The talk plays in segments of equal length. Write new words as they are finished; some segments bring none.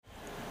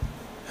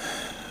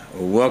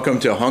Welcome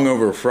to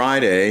Hungover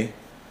Friday,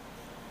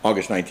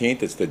 August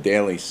 19th. It's the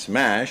Daily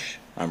Smash.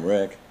 I'm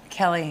Rick.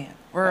 Kelly,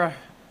 we're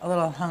a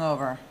little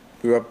hungover.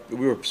 We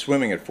were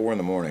swimming at 4 in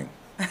the morning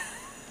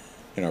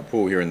in our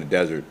pool here in the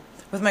desert.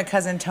 With my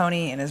cousin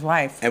Tony and his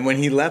wife. And when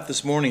he left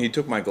this morning, he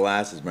took my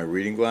glasses, my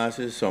reading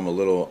glasses, so I'm a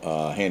little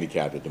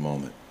handicapped at the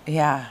moment.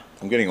 Yeah.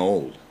 I'm getting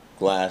old.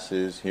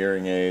 Glasses,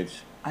 hearing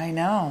aids. I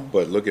know.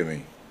 But look at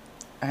me.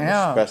 I know.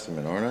 I'm a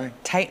specimen, aren't I?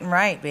 Tight and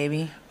right,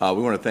 baby. We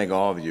want to thank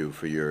all of you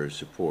for your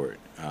support.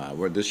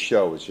 This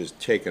show is just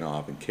taking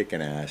off and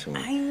kicking ass. And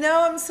I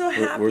know. I'm so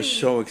happy. We're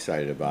so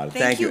excited about it.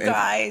 Thank you,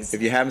 guys.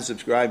 If you haven't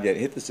subscribed yet,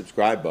 hit the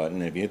subscribe button.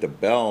 And if you hit the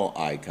bell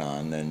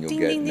icon, then you'll Ding,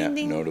 get ding, ding,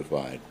 ding.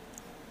 notified.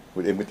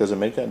 Does it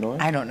make that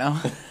noise? I don't know.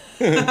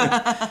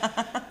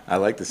 I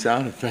like the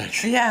sound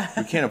effects. Yeah.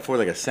 We can't afford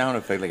like a sound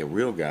effect like a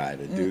real guy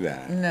to do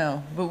that.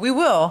 No, but we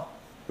will.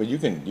 But you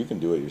can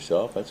do it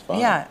yourself. That's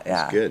fine. Yeah,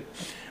 yeah. That's good.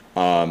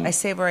 I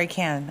save where I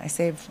can. I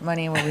save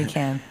money where we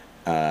can.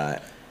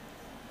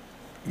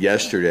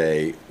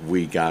 Yesterday,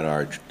 we got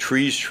our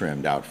trees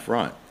trimmed out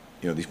front.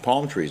 You know, these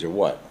palm trees are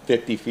what,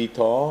 50 feet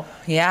tall?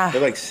 Yeah.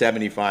 They're like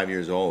 75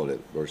 years old,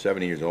 or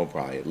 70 years old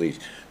probably at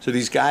least. So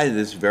these guys,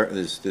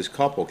 this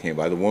couple came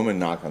by. The woman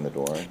knocked on the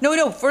door.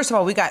 No. First of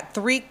all, we got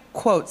 3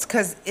 quotes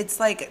because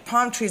it's like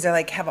palm trees are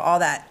like have all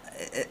that.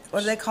 What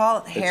do they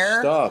call it? Hair.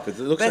 It's stuff. It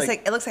looks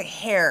it looks like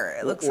hair.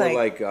 It looks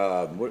like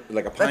a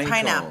pine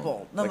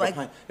pineapple. Cone.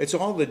 No, it's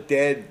all the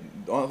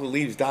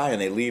leaves die and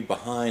they leave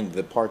behind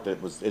the part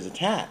that is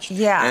attached.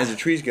 Yeah. And as the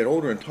trees get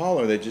older and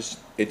taller, it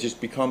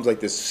just becomes like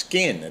this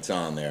skin that's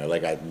on there,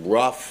 like a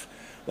rough,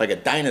 like a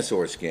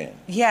dinosaur skin.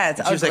 Yeah,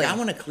 it's ugly. She's like, I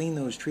want to clean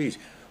those trees.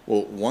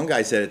 Well, one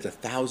guy said it's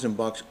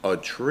 $1,000 a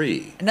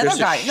tree. Another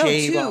guy,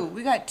 two. Off.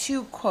 We got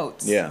 2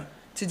 quotes. Yeah.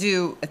 To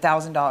do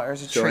 $1,000 a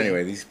tree. So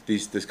anyway,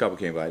 this couple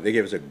came by. They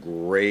gave us a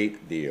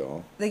great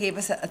deal. They gave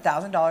us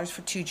 $1,000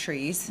 for 2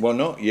 trees. Well,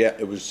 no, yeah,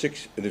 it was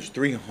there's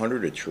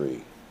 300 a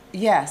tree.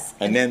 Yes.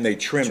 And then they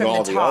trimmed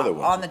all the other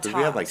ones. On the top.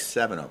 We had like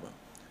 7 of them.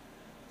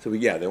 So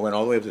they went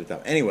all the way up to the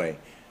top. Anyway,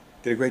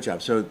 did a great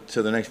job. So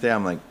the next day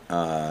I'm like,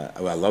 I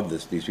love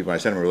these people. I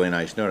sent them a really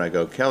nice note. I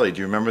go, Kelly, do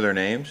you remember their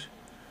names?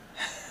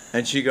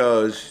 And she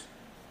goes,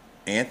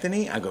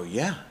 Anthony? I go,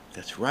 yeah,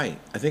 that's right.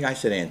 I think I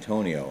said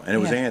Antonio, and it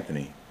was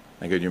Anthony.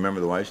 I go, do you remember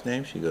the wife's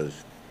name? She goes,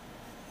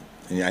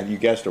 and you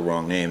guessed the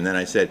wrong name. And then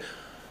I said,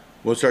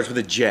 well, it starts with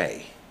a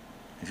J.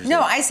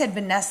 No, I said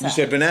Vanessa. You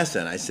said Vanessa,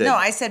 and I said... No,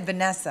 I said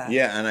Vanessa.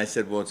 Yeah, and I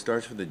said, well, it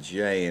starts with a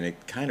J, and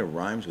it kind of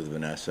rhymes with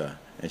Vanessa.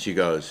 And she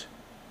goes,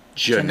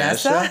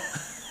 Janessa?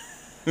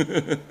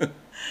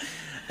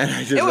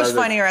 And it was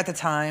funnier at the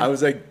time. I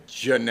was like,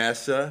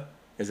 Janessa?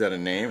 Is that a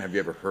name? Have you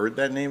ever heard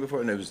that name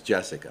before? And it was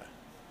Jessica.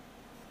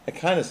 It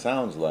kind of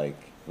sounds like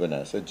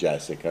Vanessa,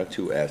 Jessica,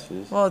 2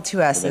 S's. Well,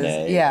 2 S's, with an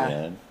A yeah. at the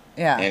end.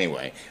 Yeah.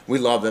 Anyway, we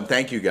love them.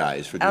 Thank you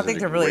guys for. I don't think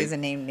there really is a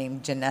name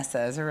named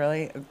Janessa. Is there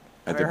really?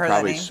 There's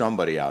probably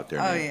somebody out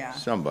there. Oh yeah.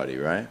 Somebody,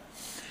 right?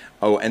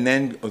 Oh, and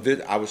then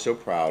I was so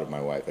proud of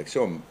my wife, like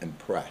so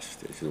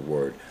impressed is the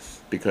word,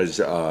 because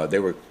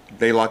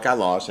they got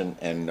lost,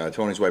 and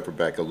Tony's wife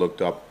Rebecca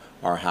looked up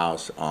our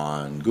house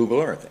on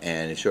Google Earth,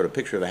 and it showed a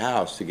picture of the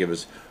house to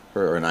give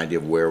her an idea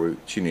of where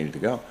she needed to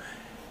go.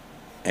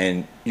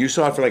 And you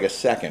saw it for like a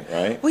second,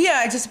 right? Well,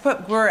 yeah,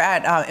 we're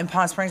at in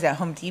Palm Springs at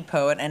Home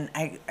Depot, and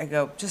I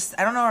go,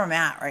 I don't know where I'm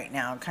at right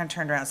now. Kind of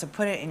turned around, so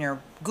put it in your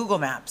Google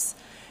Maps.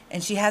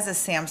 And she has a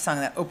Samsung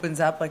that opens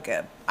up like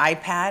a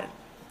iPad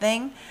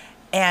thing,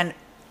 and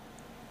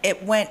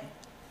it went,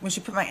 when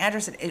she put my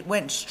address in, it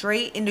went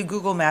straight into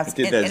Google Maps,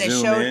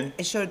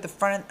 it showed the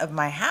front of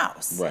my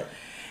house. Right.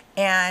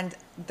 And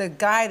the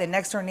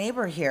next door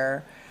neighbor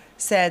here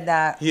said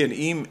that he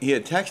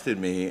had texted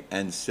me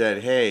and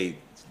said, hey,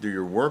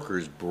 your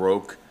workers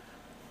broke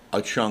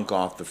a chunk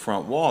off the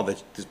front wall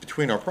that's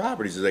between our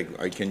properties. He's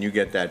like, can you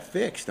get that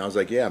fixed? And I was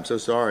like, yeah, I'm so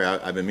sorry.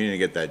 I've been meaning to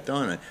get that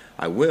done.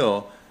 I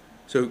will.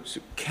 So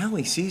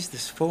Kelly sees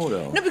this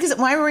photo. No, because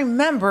I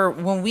remember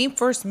when we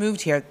first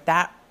moved here,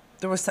 that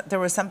there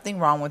was something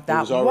wrong with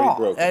that wall. It was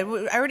already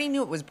broken. I already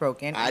knew it was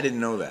broken. I didn't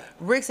know that.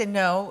 Rick said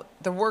no,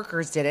 the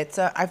workers did it.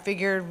 So I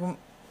figured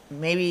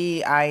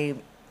I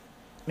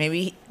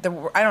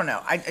don't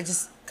know. I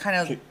just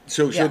kind of.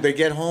 So they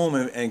get home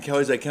and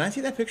Kelly's like, can I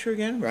see that picture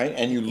again? Right?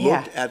 And you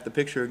looked at the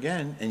picture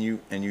again and you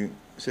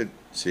said,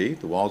 see,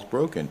 the wall's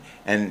broken.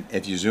 And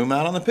if you zoom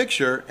out on the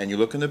picture and you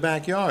look in the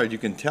backyard, you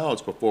can tell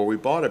it's before we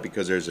bought it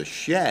because there's a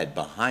shed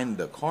behind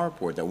the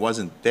carport that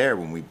wasn't there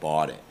when we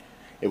bought it.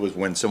 It was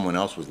when someone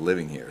else was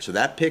living here. So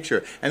that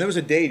picture, and there was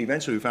a date,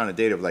 eventually we found a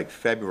date of like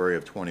February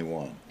of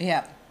 21.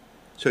 Yeah.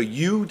 So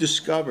you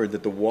discovered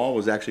that the wall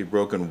was actually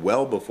broken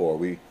well before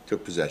we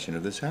took possession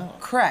of this house.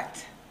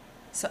 Correct.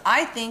 So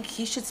I think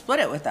he should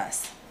split it with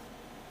us.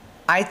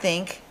 I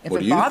think if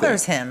What it do you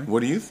bothers think? him.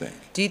 What do you think?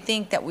 Do you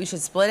think that we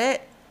should split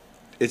it?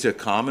 It's a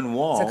common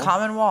wall. It's a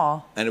common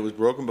wall. And it was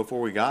broken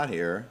before we got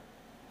here.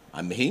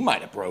 I mean, he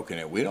might have broken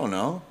it. We don't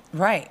know.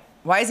 Right.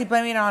 Why is he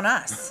blaming it on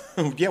us?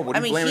 Yeah, what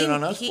are you blaming it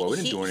on us for? We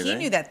didn't do anything. He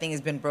knew that thing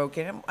has been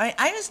broken.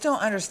 I just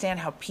don't understand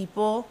how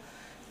people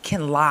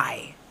can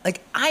lie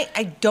Like I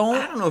I don't.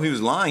 don't know if he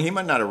was lying. He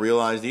might not have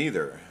realized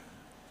either.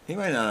 He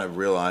might not have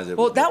realized it.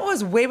 Well, that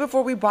was way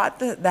before we bought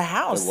the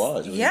house. It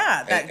was.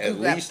 Yeah, at that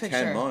least picture.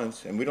 10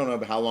 months, and we don't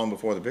know how long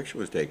before the picture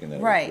was taken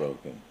that Right. it was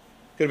broken.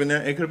 Could have been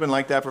there. It could have been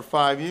like that for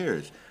 5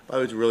 years. By the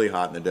way, it's really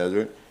hot in the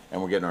desert,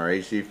 and we're getting our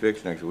AC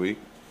fixed next week.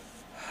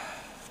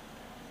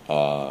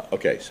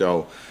 Okay,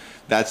 so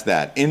that's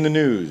that. In the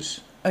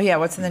news, Oh yeah,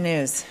 what's in the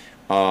news?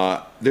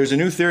 there's a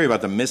new theory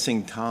about the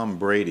missing Tom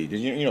Brady. Did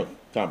you know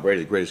Tom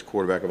Brady, the greatest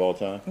quarterback of all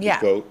time? The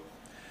Yeah. GOAT?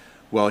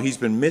 Well, he's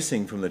been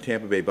missing from the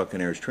Tampa Bay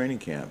Buccaneers training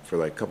camp for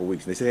like a couple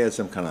weeks. They say he had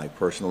some kind of like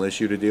personal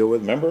issue to deal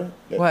with. Remember?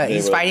 What? They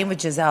He's were- fighting with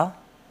Giselle.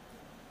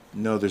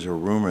 No, there's a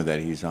rumor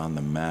that he's on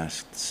The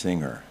Masked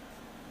Singer.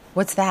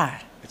 What's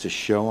that? It's a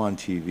show on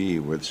TV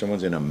where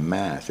someone's in a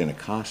mask, in a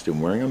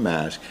costume, wearing a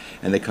mask,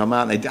 and they come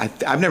out. And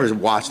I've never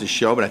watched the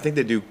show, but I think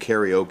they do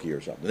karaoke or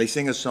something. They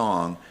sing a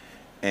song,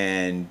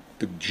 and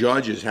the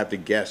judges have to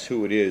guess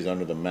who it is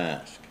under the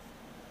mask.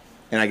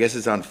 And I guess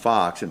it's on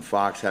Fox, and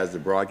Fox has the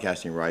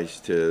broadcasting rights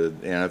to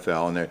the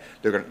NFL, and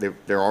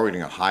they're already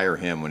going to hire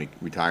him when he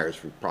retires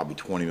for probably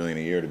 $20 million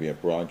a year to be a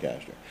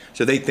broadcaster.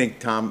 So they think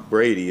Tom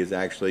Brady is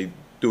actually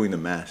doing The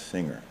Masked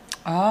Singer.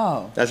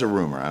 Oh. That's a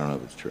rumor. I don't know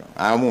if it's true.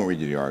 I won't read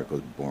you the article.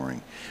 It's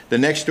boring. The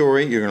next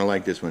story, you're going to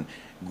like this one.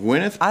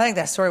 Gwyneth. I think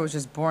that story was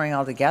just boring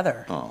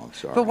altogether. Oh, I'm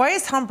sorry. But why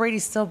is Tom Brady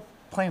still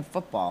playing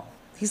football?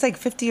 He's like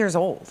 50 years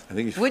old. I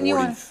think he's Wouldn't you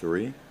want-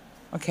 43.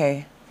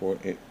 Okay.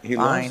 He Fine.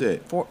 loves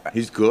it. For-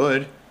 He's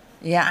good.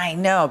 Yeah, I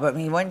know, but I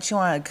mean, wouldn't you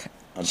want to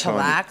I'm telling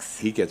you, chillax?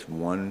 he gets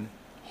one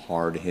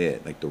hard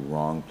hit, like the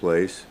wrong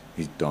place,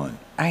 he's done.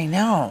 I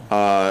know.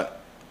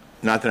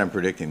 Not that I'm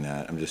predicting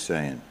that. I'm just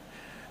saying.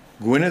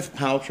 Gwyneth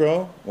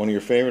Paltrow, one of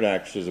your favorite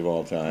actresses of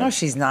all time. No,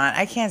 she's not.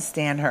 I can't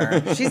stand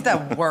her. She's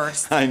the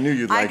worst. I knew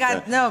you'd like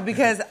that. No,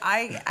 because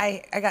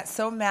I got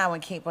so mad when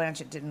Kate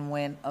Blanchett didn't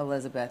win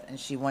Elizabeth and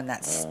she won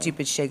that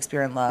stupid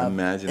Shakespeare in Love.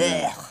 Imagine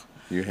that. Ugh.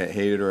 You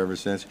hated her ever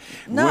since.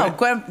 No,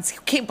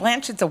 Gwyneth- Kate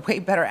Blanchett's a way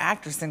better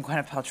actress than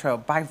Gwyneth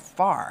Paltrow by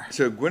far.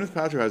 So Gwyneth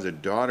Paltrow has a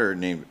daughter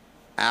named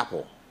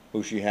Apple,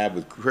 who she had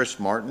with Chris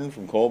Martin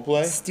from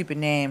Coldplay. Stupid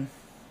name.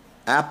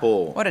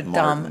 Apple. What a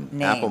Martin. dumb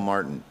name. Apple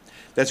Martin.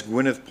 That's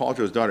Gwyneth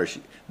Paltrow's daughter.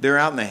 They're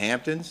out in the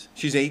Hamptons.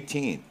 She's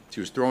 18. She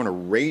was throwing a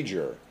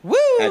rager Woo!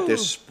 at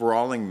this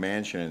sprawling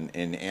mansion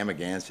in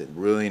Amagansett,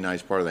 really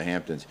nice part of the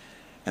Hamptons.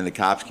 And the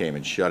cops came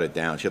and shut it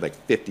down. She had like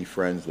 50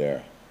 friends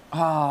there.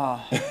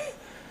 Oh.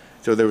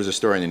 So there was a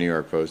story in the New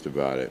York Post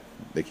about it.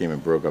 They came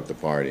and broke up the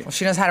party. Well,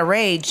 she knows how to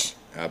rage.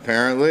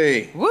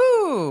 Apparently.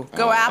 Woo!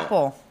 Go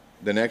Apple.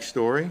 The next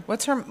story,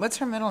 What's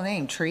her middle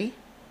name? Tree?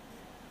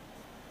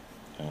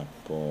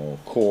 Apple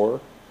Core.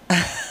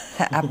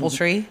 Apple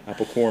Tree?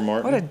 Apple Core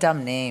Martin. What a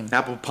dumb name.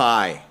 Apple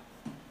Pie.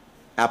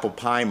 Apple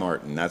Pie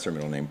Martin. That's her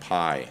middle name,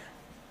 Pie.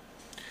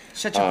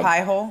 Shut your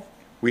pie hole.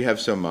 We have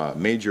some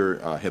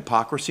major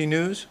hypocrisy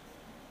news.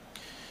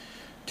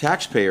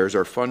 Taxpayers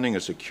are funding a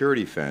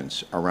security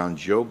fence around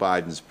Joe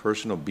Biden's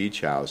personal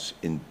beach house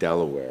in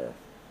Delaware.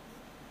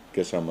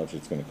 Guess how much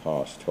it's going to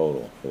cost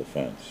total for the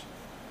fence?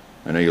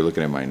 I know you're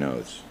looking at my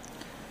notes.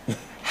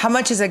 How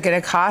much is it going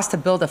to cost to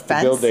build a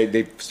fence?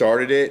 They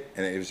started it,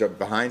 and it was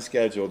behind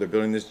schedule. They're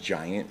building this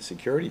giant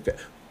security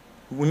fence.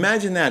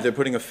 Imagine that. They're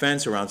putting a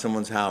fence around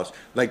someone's house.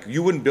 Like,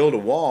 you wouldn't build a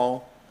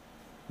wall,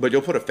 but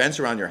you'll put a fence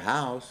around your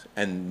house,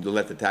 and you'll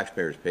let the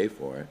taxpayers pay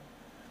for it.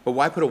 But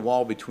why put a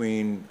wall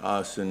between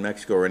us and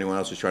Mexico or anyone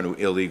else who's trying to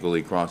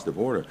illegally cross the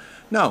border?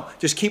 No,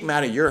 just keep them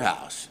out of your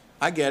house.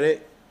 I get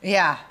it.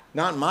 Yeah.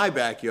 Not in my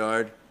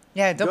backyard.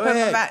 Yeah, don't Go put them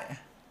ahead.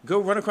 back. Go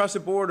run across the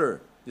border.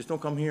 Just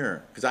don't come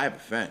here, because I have a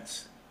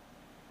fence.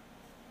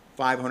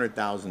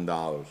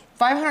 $500,000.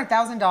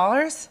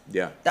 $500,000?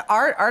 Yeah.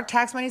 Our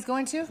tax money's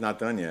going to? It's not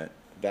done yet.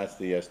 That's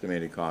the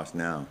estimated cost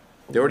now.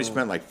 They already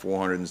spent like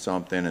 400 and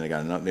something,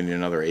 and they need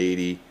another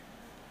 80.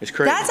 It's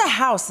crazy. That's a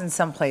house in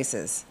some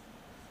places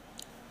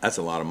That's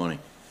a lot of money,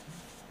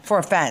 for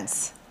a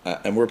fence.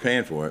 and we're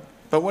paying for it.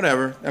 But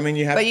whatever. I mean,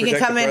 you have But to you can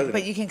protect come the in. president.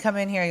 But you can come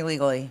in here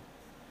illegally.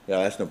 Yeah,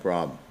 that's no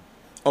problem.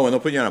 Oh, and they'll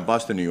put you on a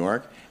bus to New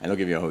York, and they'll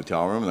give you a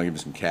hotel room, and they'll give you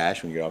some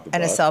cash when you get off the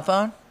And a bus. cell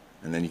phone.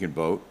 And then you can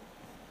vote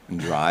and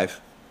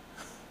drive.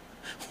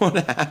 What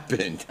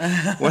happened?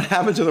 What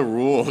happened to the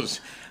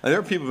rules? There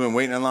are people who've been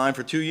waiting in line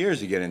for 2 years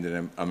to get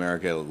into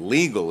America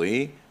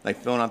legally, like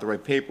filling out the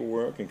right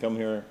paperwork and come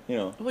here, you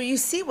know. Well, you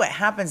see what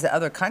happens to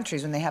other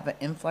countries when they have an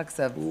influx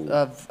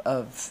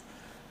of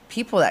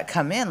people that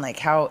come in, like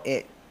how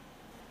it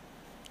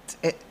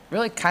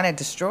really kind of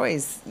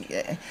destroys.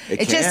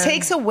 It just can.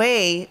 takes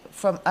away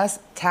from us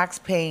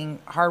tax-paying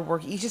hard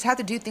work. You just have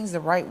to do things the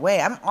right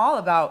way. I'm all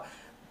about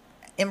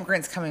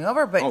immigrants coming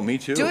over, but Oh, me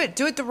too. do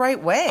it the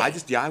right way.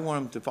 I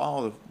want them to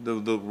follow the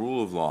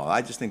rule of law.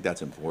 I just think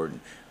that's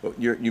important. But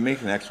you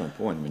make an excellent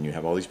point. I mean, you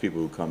have all these people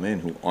who come in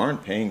who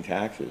aren't paying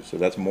taxes, so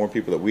that's more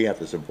people that we have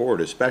to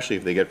support, especially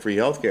if they get free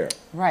health care.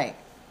 Right.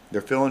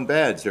 They're filling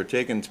beds. They're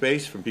taking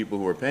space from people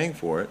who are paying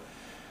for it.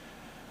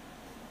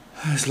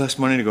 There's less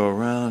money to go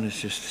around.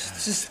 It's just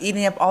It's just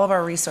eating up all of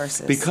our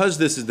resources. because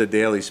this is the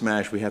Daily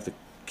Smash. We have to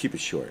keep it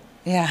short.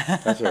 Yeah.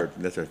 That's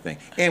our thing.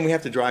 And we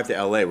have to drive to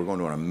L.A. We're going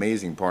to an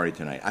amazing party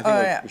tonight. I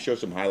think we'll show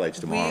some highlights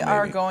tomorrow. We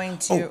are maybe. going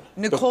to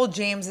Nicole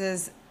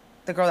James's,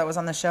 the girl that was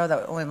on the show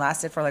that only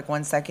lasted for like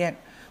 1 second.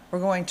 We're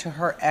going to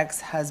her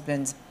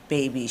ex-husband's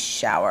baby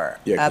shower.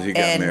 Yeah, because he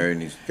got married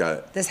and he's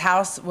got. This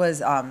house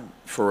was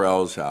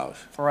Pharrell's house.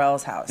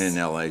 Pharrell's house in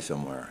L.A.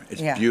 somewhere.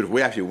 It's beautiful.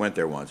 We actually went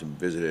there once and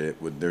visited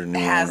it with their new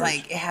owners.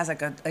 It has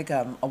like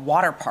a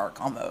water park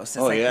almost.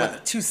 It's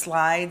with 2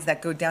 slides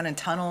that go down in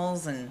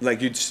tunnels and.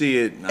 Like you'd see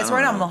it. It's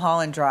right on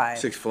Mulholland Drive.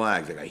 Six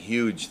Flags, like a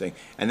huge thing.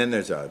 And then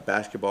there's a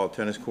basketball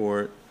tennis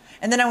court.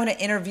 And then I want to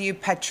interview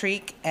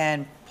Patrick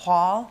and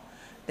Paul.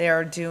 They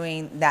are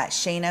doing that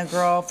Shayna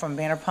girl from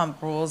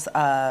Vanderpump Rules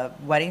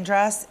wedding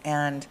dress,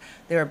 and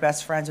they were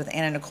best friends with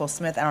Anna Nicole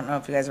Smith. I don't know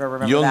if you guys ever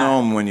remember You'll that. know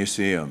them when you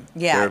see them.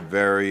 Yeah. They're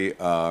very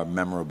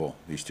memorable,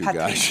 these two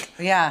guys.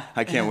 Yeah.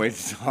 I can't wait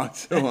to talk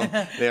to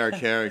them. They are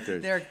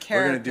characters. They're characters.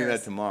 We're going to do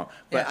that tomorrow.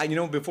 But,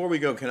 before we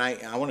go,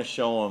 I want to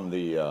show them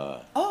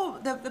the...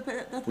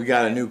 we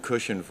got a new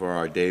cushion for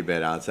our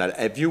daybed outside.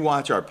 If you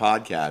watch our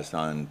podcast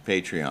on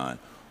Patreon...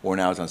 or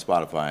now it's on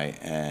Spotify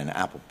and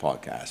Apple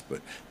Podcasts.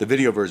 But the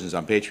video version is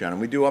on Patreon. And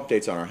we do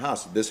updates on our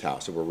house, this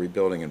house that we're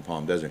rebuilding in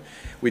Palm Desert.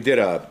 We did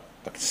a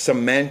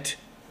cement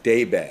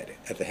daybed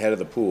at the head of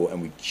the pool,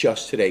 and we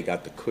just today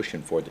got the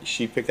cushion for it.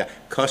 She picked out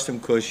custom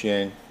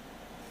cushion.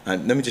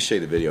 And let me just show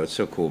you the video. It's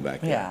so cool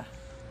back there. Yeah.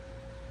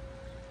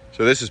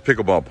 So this is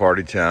Pickleball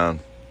Party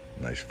Town.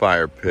 Nice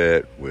fire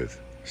pit with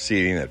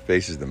seating that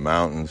faces the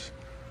mountains.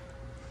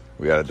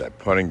 We added that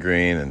putting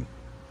green and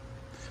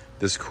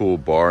this cool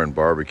bar and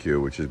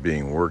barbecue, which is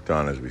being worked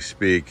on as we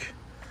speak.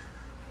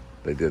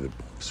 They did the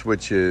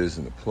switches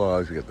and the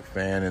plugs. We got the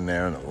fan in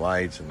there and the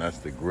lights, and that's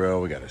the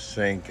grill. We got a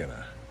sink and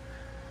a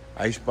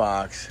ice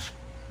box,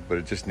 but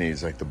it just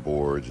needs like the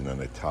boards and then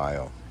the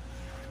tile.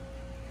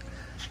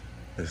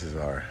 This is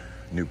our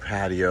new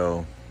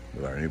patio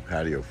with our new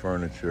patio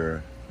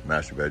furniture.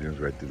 Master bedrooms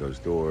right through those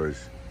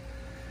doors.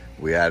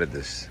 We added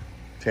this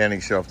tanning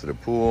shelf to the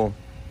pool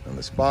and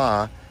the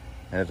spa,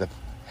 and at the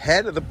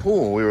head of the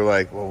pool, we were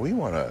like, well, we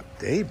want a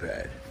day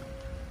bed.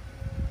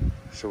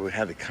 So we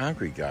had the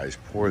concrete guys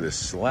pour this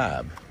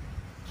slab.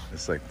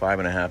 It's like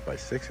 5.5 by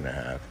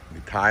 6.5. We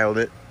tiled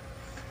it,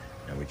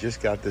 and we just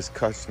got this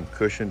custom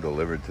cushion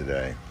delivered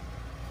today.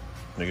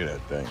 Look at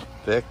that thing,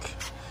 thick.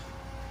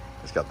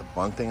 It's got the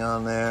bunting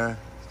on there.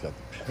 It's got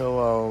the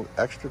pillow,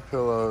 extra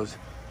pillows.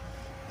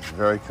 It's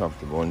very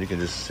comfortable, and you can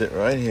just sit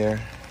right here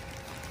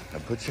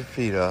and put your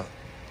feet up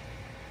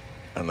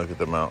and look at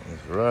the mountains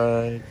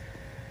right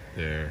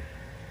there.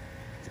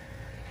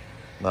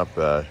 Not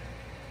bad.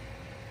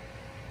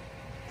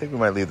 I think we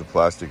might leave the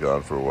plastic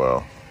on for a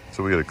while,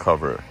 so we got to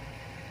cover it.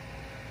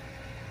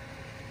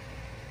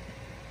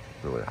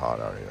 Really hot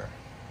out here.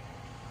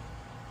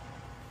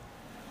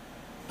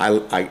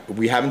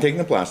 We haven't taken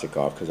the plastic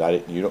off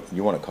because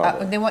you want to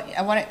cover it.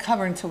 I want it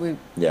covered until we.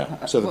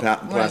 Yeah. So the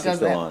plastic's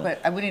still on.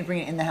 But we didn't bring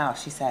it in the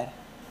house. She said.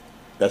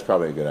 That's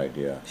probably a good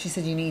idea. She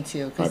said you need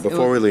to because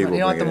before we leave, you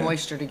don't want the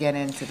moisture to get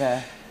into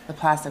the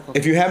plastic.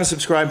 If you haven't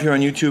subscribed here on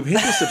YouTube,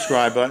 hit the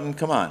subscribe button.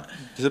 Come on,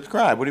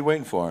 subscribe. What are you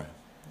waiting for?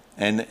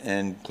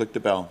 And click the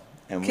bell.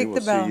 And we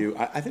will see you.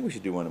 I think we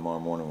should do one tomorrow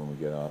morning when we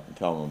get up and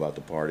tell them about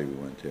the party we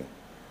went to.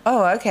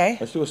 Oh, okay.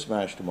 Let's do a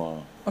smash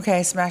tomorrow.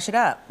 Okay, smash it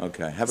up.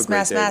 Okay, have a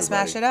great day, everybody.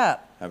 Smash it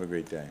up. Have a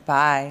great day.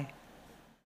 Bye.